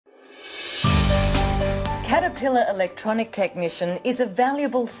Caterpillar Electronic Technician is a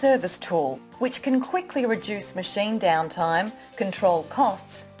valuable service tool which can quickly reduce machine downtime, control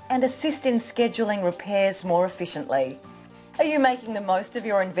costs and assist in scheduling repairs more efficiently. Are you making the most of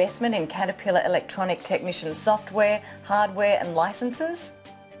your investment in Caterpillar Electronic Technician software, hardware and licenses?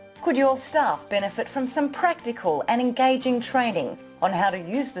 Could your staff benefit from some practical and engaging training on how to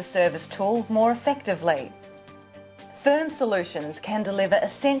use the service tool more effectively? Firm Solutions can deliver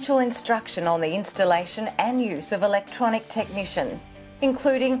essential instruction on the installation and use of Electronic Technician,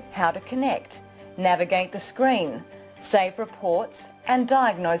 including how to connect, navigate the screen, save reports and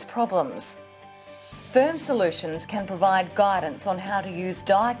diagnose problems. Firm Solutions can provide guidance on how to use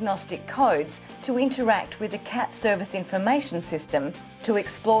diagnostic codes to interact with the CAT Service Information System to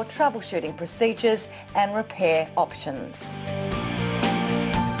explore troubleshooting procedures and repair options.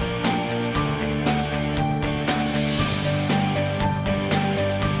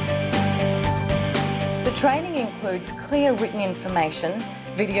 The training includes clear written information,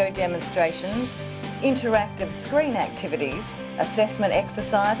 video demonstrations, interactive screen activities, assessment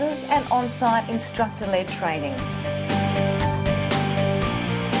exercises and on-site instructor-led training.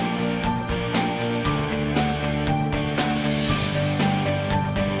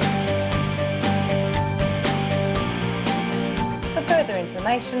 For further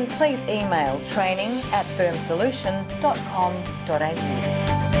information, please email training@firmsolution.com.au.